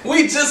family.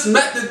 We just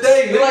met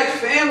today, You man. like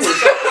family. So I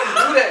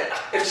couldn't do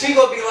that. If she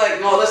gonna be like,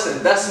 no,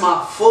 listen, that's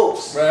my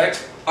folks. Right?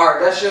 Alright,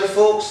 that's your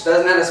folks.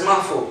 That's my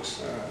folks.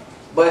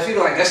 But if you be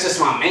like, that's just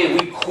my man,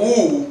 we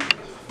cool,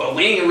 but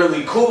we ain't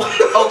really cool.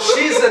 Oh,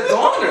 she's a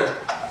donor.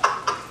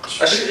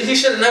 He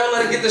should have never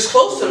let her get this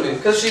close to me.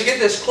 Cause if she get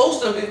this close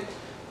to me,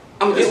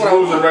 I'm gonna It's get what I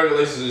rules and want.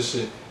 regulations and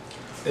shit.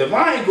 If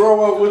I ain't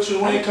grow up with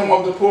you, we ain't come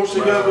up the porch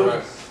together,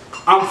 Right.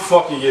 I'm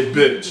fucking your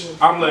bitch.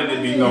 I'm letting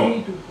it be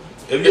known.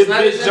 If your It's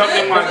not bitch even jump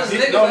that. in my It's dick,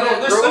 just no, niggas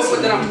that no, grow up with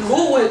listen. that I'm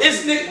cool with.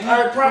 It's niggas,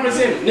 alright, promise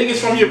him, niggas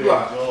from your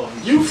block.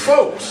 You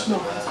folks.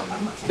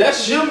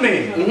 That's your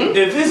man.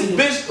 If his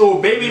bitch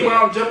or baby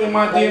mom jump in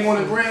my DM on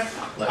the gram,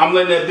 I'm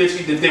letting that bitch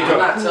eat the dick I'm up.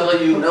 not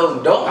telling you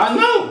no, don't. I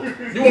know.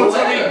 You want to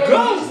tell me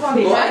go?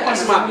 Well,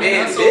 that's my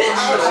man,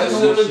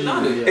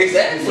 bitch.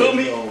 Exactly. Feel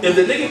me? If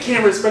the nigga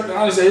can't respect the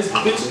honor, say his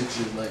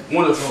bitch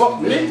wanna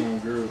fuck me,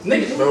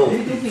 Niggas, bro.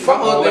 Fuck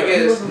all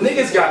niggas.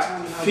 Niggas got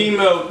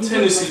female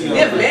tendencies. Your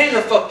man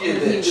to fuck your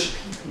bitch.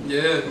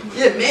 Yeah.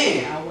 Your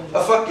man.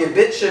 Fuck your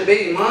bitch, your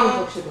baby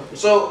mom.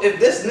 So if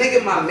this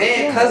nigga my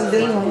man,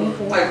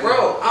 cousin, like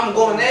bro, I'm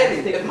going at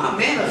it. If my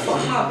man to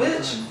fuck my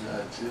bitch,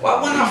 why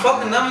wouldn't I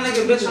fuck another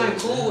nigga bitch I ain't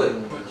cool with?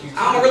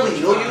 I don't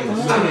really know you.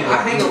 I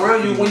hang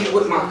around you when you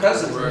with my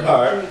cousin.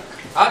 Alright.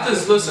 I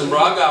just listen, bro.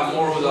 I got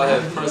morals. I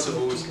have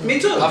principles. Me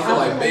too. I feel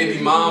like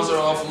baby moms are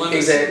off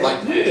limits.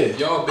 Exactly. Like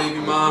y'all baby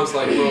moms,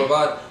 like bro. If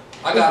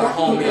I got a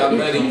homie, I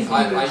met him.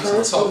 I used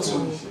to talk to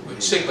a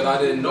chick, but I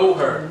didn't know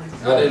her.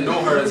 I didn't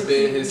know her as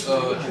being his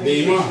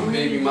baby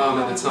mom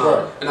at the time.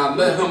 Right. And I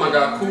met him. I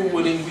got cool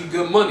with him. We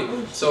good money.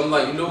 So I'm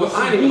like, you know what?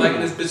 I ain't even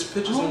liking this bitch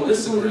pictures on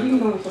Instagram.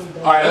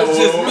 Alright, That's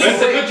just me.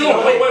 That's a good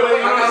joint. Wait.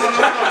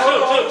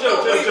 Chill.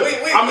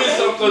 Wait. I'm in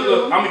something.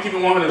 Look, I'm gonna keep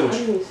it 100 with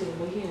you.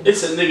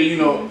 It's a nigga, you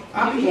know,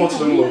 I be going to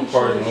them little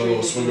parties,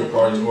 little swinger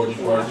parties, orgy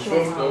parties.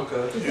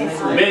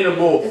 Okay. Man, the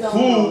bull,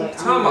 who?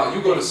 Time out.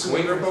 You go to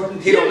swinger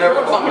parties? He don't never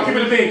I'm gonna keep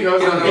it a bean,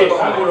 cuz. I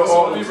go to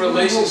all these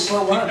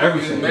Relationship.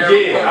 Everything.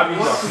 Yeah, I be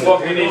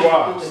fucking their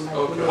wives.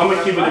 Okay. I'm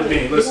gonna keep it a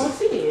bean. Listen,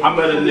 I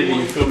met a nigga,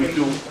 you feel me,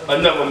 through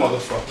another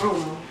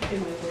motherfucker.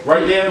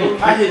 Right there,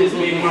 I hit his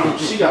baby mom.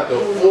 She got the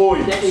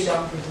oil.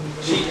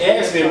 She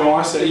asked me, bro.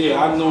 I said,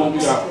 yeah, I know we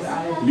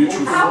got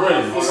mutual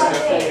friends.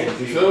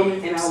 You feel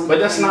me? But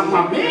that's not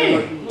my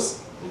man.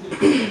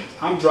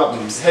 I'm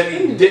dropping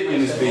heavy dick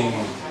in this baby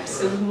mom.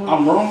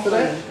 I'm wrong for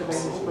that?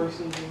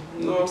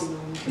 No.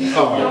 Listen, I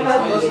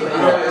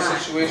had a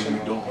situation.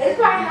 I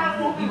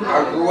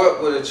grew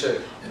up with a chick.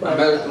 I met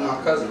her through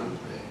my cousin.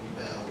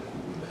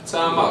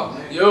 Time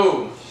out.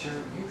 Yo.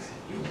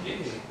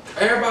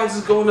 Everybody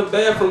just go in the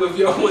bathroom if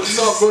y'all want to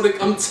talk, bro.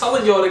 I'm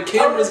telling y'all, the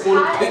camera's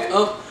going to pick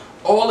up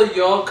all of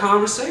y'all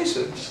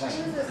conversations.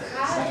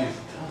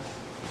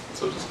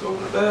 So just go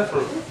in the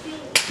bathroom.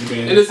 And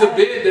there's a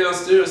bed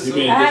downstairs too.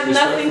 I have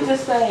nothing to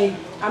say.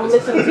 I'm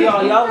listening to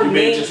y'all. Y'all the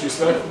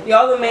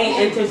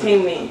main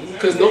entertainment.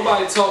 Because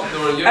nobody talked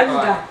during your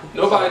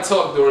Nobody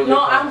talked during your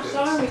No, I'm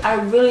sorry. I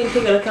really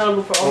take it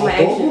accountable for all my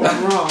actions.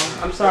 I'm wrong.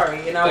 I'm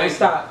sorry, and I will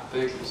stop.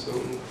 Thank you so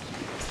much.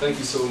 Thank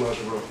you so much,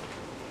 bro.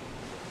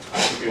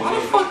 Why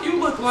the fuck you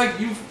look like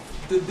you,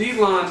 the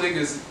D-line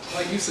niggas,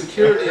 like you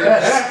security?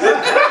 What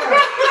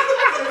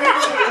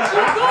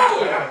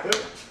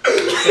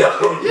you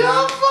doing? Yo, I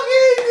fucking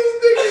hate this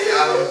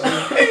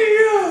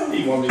nigga, yo. He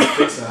want me to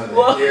fix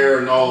her hair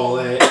and all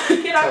that.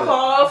 Can I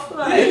cough?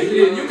 Like,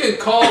 Yeah, you can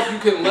cough, you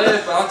can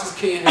laugh, but I just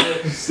can't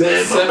have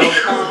several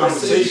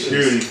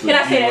conversations. can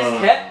I say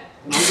that's cat?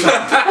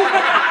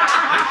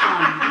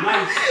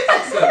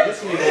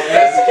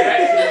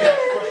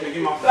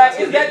 Like,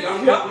 is that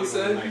Young cup? people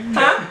say?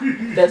 Huh?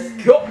 That's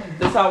cup.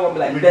 That's how I'm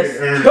like, that's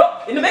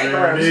cup in the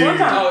background. Just one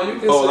time. Oh, you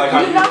can Oh, say. like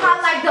how You know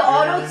how like the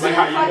auto tune Like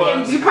how you fucking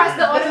was. you press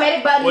the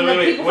automatic button and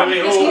the people from the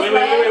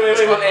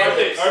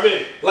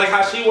wait, like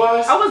how she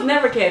was? I was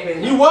never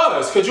capping. You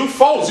was, cause you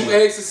folded. You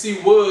asked to see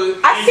Wood.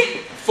 I see.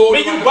 For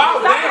Man, you bow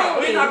Stop down.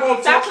 playing We're not gonna with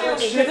me. Stop touch playing that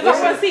with me. shit. Because if I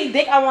want to see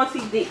dick, I want to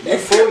see dick. You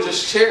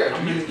Folgers chair.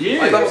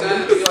 Yeah. Like I'm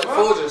saying, you like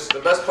Folgers. The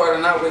best part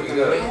of not waking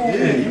up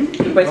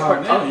The best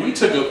part. You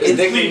took a is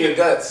dick in your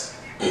guts.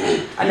 I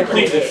never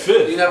plead the did.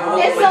 fifth. You never woke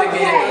It's up with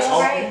dick in your okay, guts.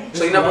 right?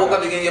 So you never woke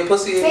up to get your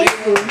pussy in Thank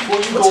you.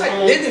 What type of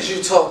niggas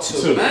you talk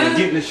to, man?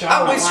 Get in the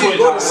shower. I wish you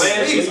go to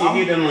sleep.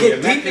 You get Get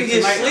deep in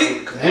your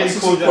sleep. Wait.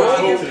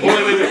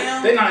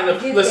 They not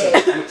enough. Listen.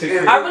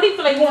 I really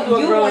feel like you do a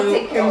You girl want to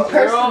take care of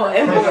girl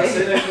and boy.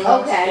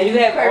 Okay. And you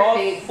have all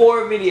Perfect.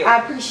 4 videos. I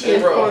appreciate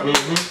it. Bro.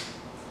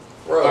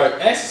 All right,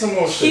 ask some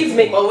more shit. She's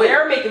making, Oh, wait.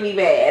 they're making me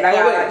mad. I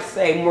gotta like,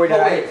 say more than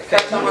Oh, I wait. Can I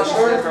tell my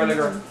story?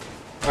 girl.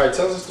 All right,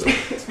 tell us a story.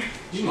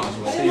 You might as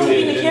well I didn't look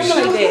in the camera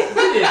like that.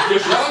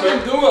 Y'all can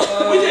do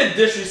We a. did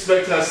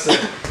disrespect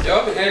ourselves.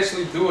 Y'all can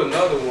actually do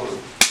another one.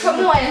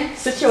 Come on.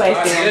 Situation.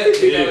 Not yet.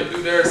 You gotta do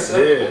theirs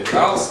separate.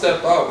 I'll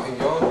step out and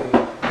y'all can.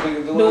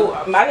 No, I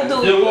can do.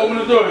 Yeah, open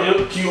the door. Yeah,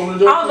 key open the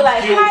door. I'll be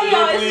like, Key open hi the door,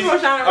 y'all, it's please.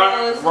 Roshana All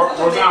right,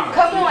 Rosanna.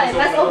 Come on.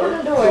 Let's open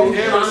the door.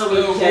 Camera's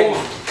still going.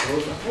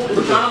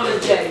 I'm a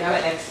J, not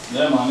an X.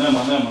 Never mind. I'm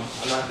not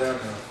down there.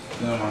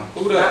 Never mind.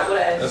 Who that? Not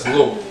with an That's S.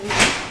 low.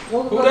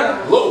 Who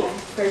that? Low.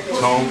 Perfect. I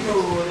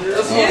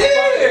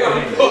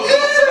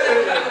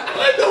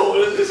know.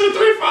 It's a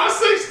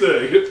 356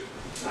 thing.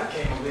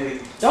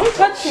 Don't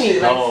touch me,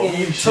 like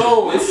You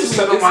told. It's just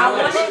set up I my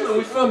want it.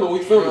 We filming. We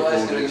filming.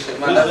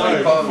 My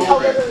nephew called me. Oh,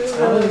 My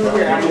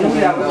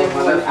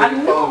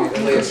nephew called me to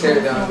lay his hair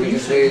down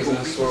these days and I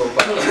swirl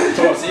back.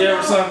 Come on,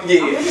 Sierra, son.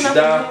 Yeah.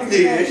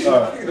 Yeah.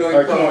 All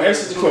right, come on.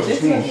 Answer the questions.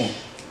 Come on.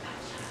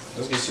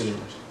 Let's get serious.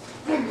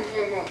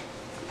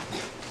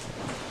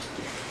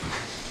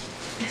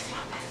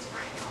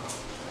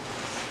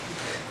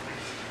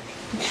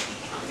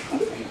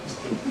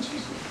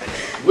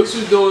 What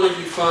you doing if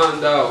you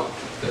find out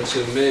that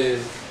your man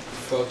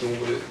fucking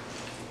with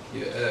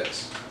your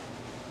ex?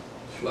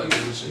 Like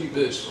it was your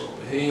bitch.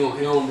 He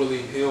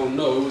don't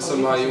know. It was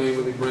somebody you ain't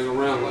really bring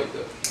around like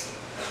that.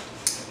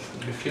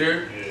 You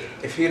care?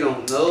 If he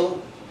don't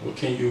know, What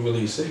can you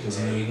really say? Because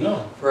he ain't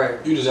know.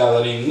 Right. You just gotta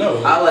let him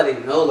know. I let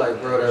him know, like,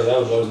 bro,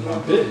 that was my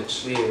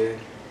bitch. Yeah.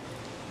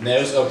 Now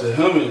it's up to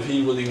him if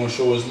he really gonna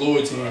show his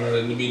loyalty and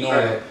let it be known.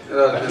 Right.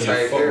 I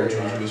can't fuck with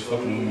you. You was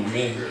fucking with my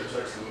man.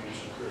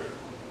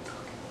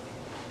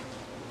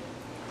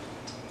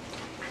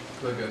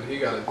 Look at he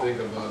gotta think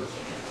about it.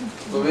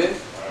 For me?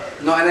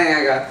 No, I think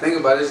I gotta think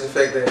about it. It's the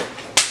fact that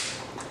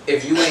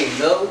if you ain't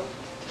know,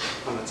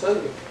 I'm gonna tell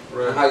you.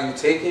 Right. How you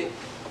take it.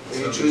 If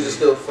you choose to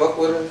still fuck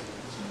with her,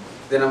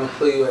 then I'm gonna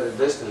put you at a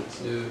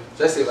distance. Yeah.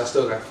 Especially if I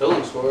still got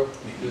feelings for her.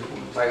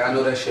 Like I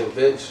know that shit,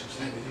 bitch.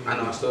 I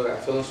know I still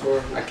got feelings for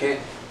her. I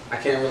can't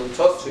really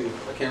talk to you.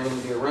 I can't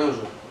really be around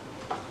you.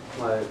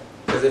 Like,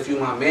 cause if you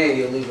my man,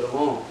 you'll leave it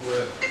alone.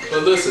 Right.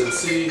 But listen,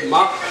 see,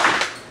 my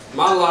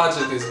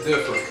logic is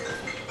different.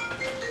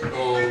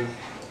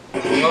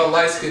 Y'all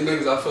light-skinned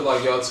niggas, I feel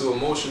like y'all too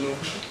emotional.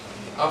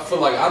 I feel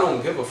like I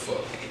don't give a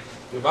fuck.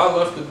 If I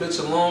left the bitch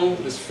alone,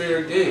 it's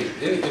fair game.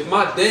 And if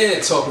my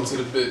dad talking to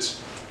the bitch,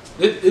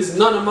 it's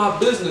none of my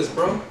business,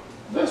 bro.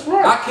 That's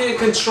right. I can't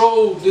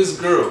control this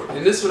girl.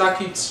 And this is what I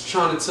keep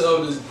trying to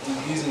tell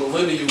these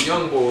millennial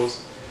young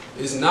boys.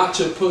 It's not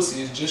your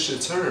pussy, it's just your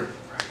turn.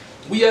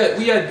 We at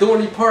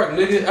Dorney Park,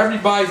 nigga.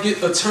 Everybody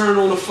get a turn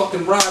on the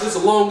fucking ride. It's a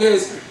long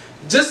ass.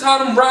 Just how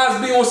them rides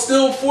be on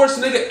Still Force,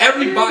 nigga.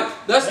 Everybody,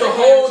 that's the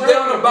whole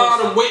down the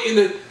bottom waiting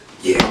to,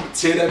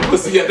 tear that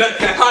pussy up.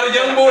 How the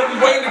young boys be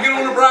waiting to get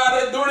on the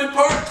ride at Dorney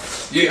Park?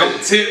 Yeah, I'm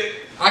tear it.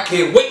 I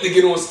can't wait to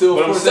get on Still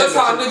Force. That's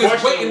how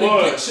niggas waiting to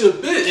get your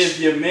bitch. If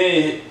your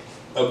man hit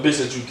a bitch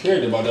that you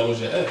cared about, that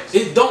was your ex.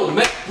 It don't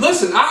matter.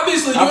 Listen,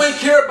 obviously you ain't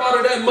care about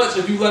her that much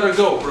if you let her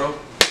go, bro.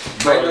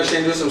 Right, no, she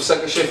ain't do some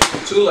sucker shit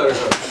to let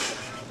her go.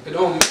 It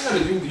don't matter.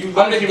 You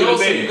let it go,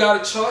 so you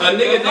gotta charge. A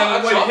nigga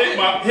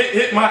that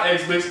hit my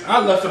ex bitch, I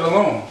left it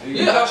alone.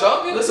 Yeah, I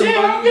chalk it. Listen,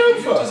 I don't give a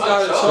fuck. You just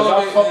gotta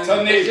chalk it. fucked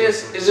her neighbor.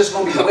 It's just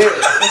gonna be weird.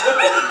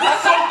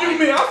 Fuck you,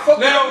 man. I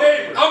fucked her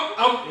neighbor.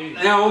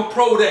 I'm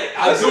pro that.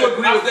 I do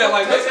agree with that.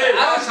 Like, listen,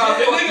 I try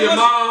to fuck your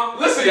mom.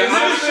 Listen, your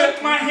nigga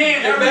shook my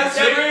hand every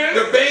day.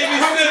 The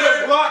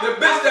babysitter, the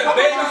bitch that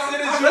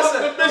babysitted you.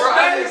 Listen, bro,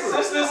 I have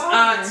sisters,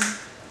 aunts,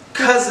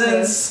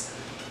 cousins.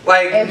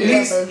 Like,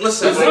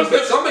 listen,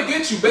 I'm gonna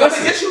get you back. I'm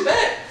gonna get you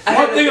back.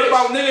 One thing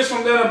about niggas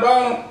from down the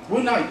bottom,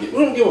 we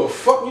don't give a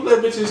fuck. We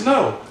let bitches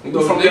know.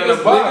 No, from down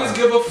the bottom. niggas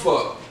give a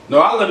fuck. No,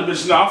 I let the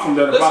bitch know I'm from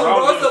down the Listen, bottom.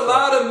 bro, there's a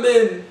lot of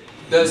men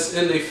that's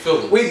in their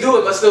feelings. We do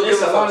it, but still give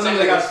It's a a lot fuck. of niggas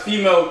that got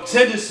female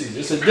tendencies.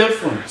 It's a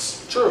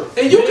difference. True.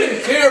 And you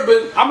can care,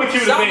 but I'm gonna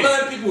keep it stop a bean.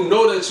 letting people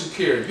know that you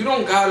care. You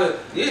don't gotta.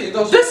 Yeah, you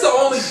don't. This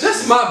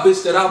my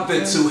bitch that I've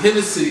been to,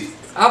 Hennessy.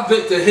 I've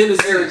been to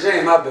Hennessy. Mary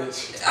Jane, my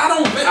bitch. I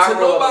don't vent to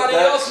nobody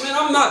else, man.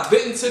 I'm not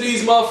venting to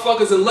these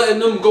motherfuckers and letting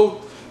them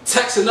go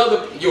text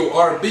another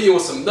R&B on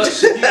some nut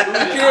shit. You don't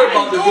care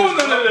about the none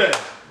of that.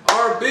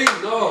 R&B,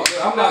 no.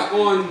 I'm not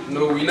going.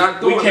 No, we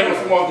not doing We came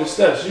that. from off the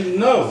steps. You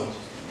know.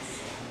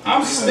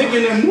 I'm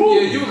sticking and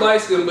moving. Yeah, you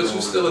light skinned, but you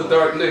still a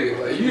dark nigga.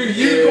 Like you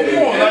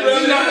Come on,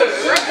 like, you not the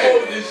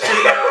shit this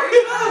shit.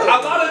 A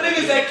lot of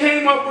niggas that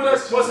came up with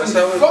us wasn't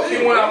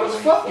fucking when I was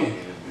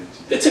fucking.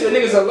 It took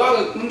niggas a lot of,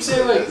 you know what I'm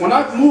saying, like, when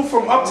I moved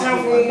from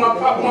uptown from my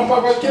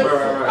papa came,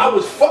 I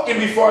was fucking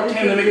before I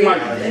came to make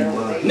money.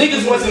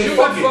 Niggas wasn't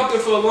fucking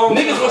for a long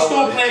time. Niggas was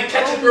still playing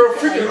catch a girl,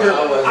 freaking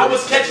girl. I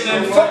was catching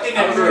and fucking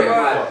that girl.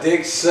 My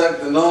dick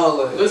sucked and all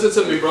that. Listen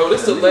to me, bro.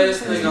 This is the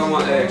last thing I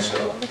want to ask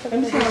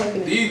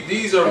you.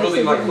 These are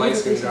really like light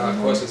skinned guy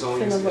questions on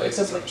these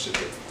type of shit.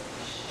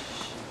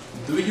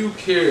 Do you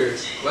care?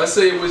 Let's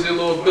say it was your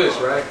little bitch,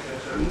 right?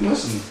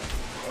 Listen.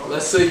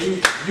 Let's say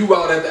you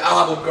out at the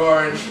Olive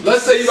Garden.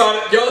 Let's say you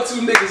out at, y'all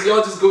two niggas,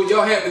 y'all just go,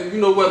 y'all have,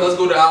 you know what, let's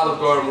go to Olive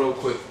Garden real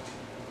quick.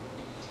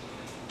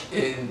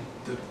 And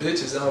the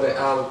bitch is out at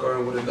Olive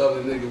Garden with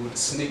another nigga with the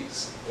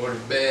sneakers or the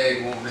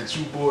bag on that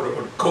you bought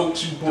or the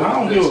coat you bought. I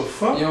don't give a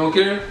fuck. You don't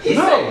care? He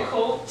said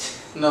coat.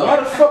 No. Why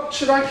the fuck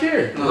should I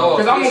care? No,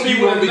 because I'm gonna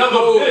be with another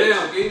bitch.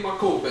 Damn, give me my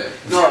coat back.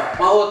 No, my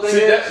whole thing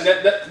See, is.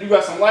 that you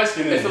got some light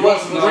skin in If you. it You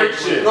want was some great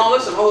shit. No,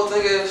 listen, my whole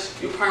thing is,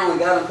 you probably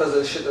got him because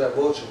of the shit that I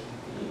bought you.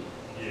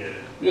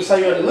 That's how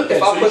you have to look at it.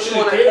 If I put you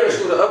on that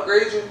pedestal to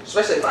upgrade you,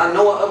 especially if I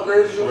know I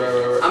upgraded you,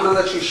 Right. I'm gonna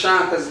let you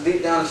shine because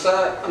deep down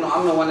inside, I know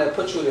I'm the one that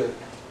put you there.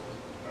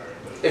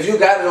 If you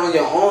got it on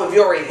your own, if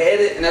you already had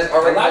it and that's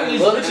already how you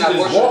look, and I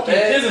bought you a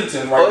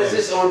bag, or is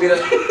this gonna be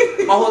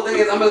the? My whole thing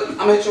is I'm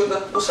gonna hit you with the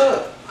what's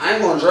up? I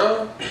ain't gonna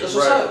draw. Just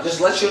what's up?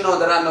 Just let you know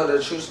that I know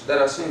the truth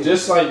that I seen.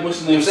 Just like what's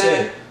the name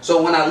said.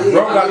 So when I leave,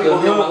 Bro got I'm the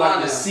gonna hood my like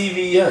line the now.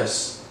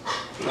 CVS.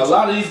 A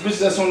lot of these bitches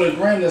that's on the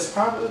gram that's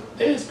popular,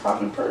 they is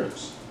popping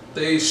perks.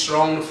 They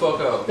strong the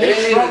fuck out. They ain't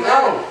strung even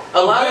out.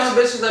 A lot of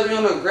them bitches that be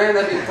on the grand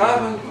that be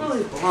popping,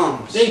 really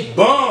bums. They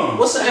bum.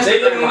 What's the They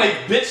Instagram living like?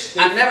 like bitch.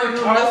 I never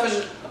knew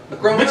nothing.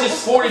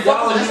 Bitches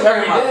 $40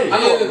 every day. I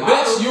know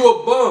Yeah, bitch, you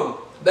a bum.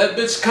 That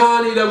bitch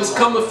Connie that was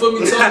coming for me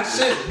talking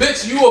shit.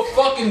 Bitch, you a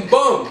fucking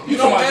bum. You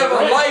don't have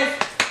a life.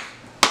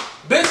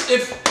 Bitch,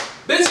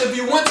 Bitch, if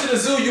you went to the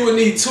zoo, you would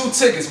need 2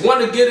 tickets. One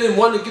to get in,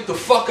 one to get the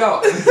fuck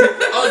out.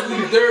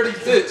 Ugly, dirty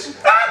bitch.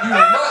 You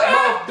nut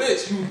mouth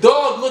bitch. You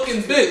dog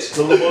looking bitch.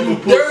 You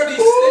dirty,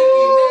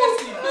 stinky,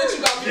 nasty bitch.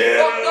 You got me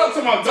fucked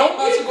up. Don't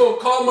about you gonna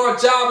call my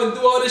job and do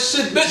all this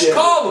shit. Bitch,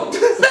 call them. What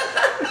the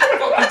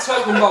fuck you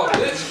talking about,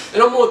 bitch?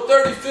 And I'm on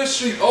 35th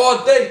Street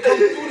all day. Come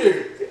through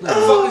there. What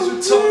the fuck is you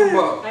talking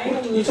about?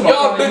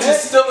 Y'all bitches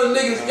stealing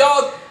niggas.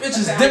 Y'all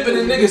bitches dipping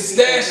in niggas'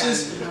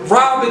 stashes,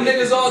 robbing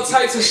niggas, all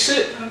types of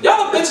shit.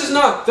 Y'all bitches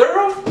not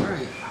thorough.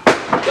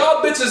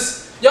 Y'all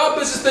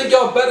bitches think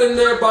y'all better than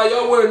everybody.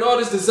 Y'all wearing all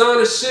this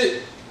designer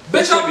shit.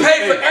 Bitch, I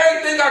paid for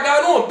everything I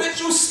got on. Bitch,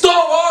 you stole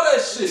all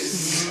that shit.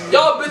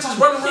 Y'all bitches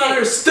running around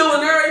here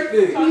stealing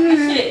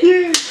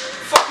everything.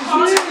 Fuck is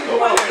you talking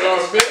about?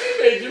 He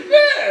made you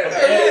mad.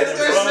 This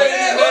made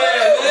me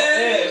mad,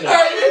 man.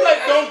 Alright, you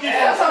like donkey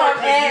from Shrek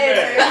make you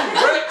mad.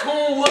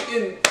 Raccoon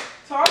looking.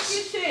 Talk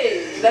your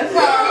shit. That's Yo,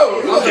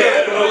 you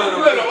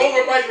let an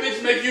overbite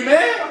bitch make you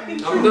mad?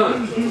 I'm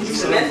done.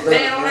 Let's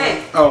stand on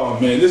that. Oh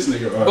man, this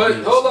nigga.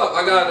 But hold up,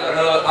 I got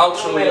an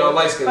outro with y'all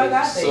light skin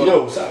niggas. So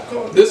Yo, stop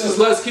calling. this is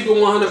Let's Keep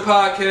It 100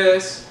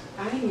 podcast.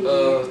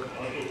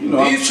 You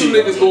know, These 2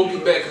 niggas gonna be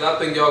back because I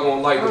think y'all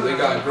gonna like them. They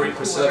got great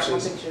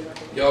perceptions.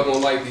 Y'all gonna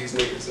like these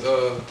niggas.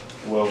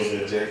 Well, with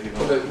the jacket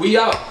on. But we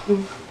out.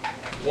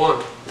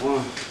 One.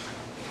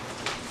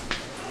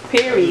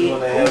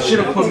 Period.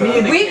 Should've put me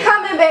in the We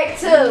coming back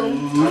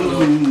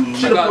too.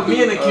 Should've put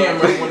me in the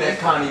camera when that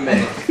Connie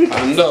man.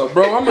 I know,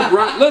 bro. I'm a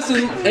grind.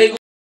 Listen, hey.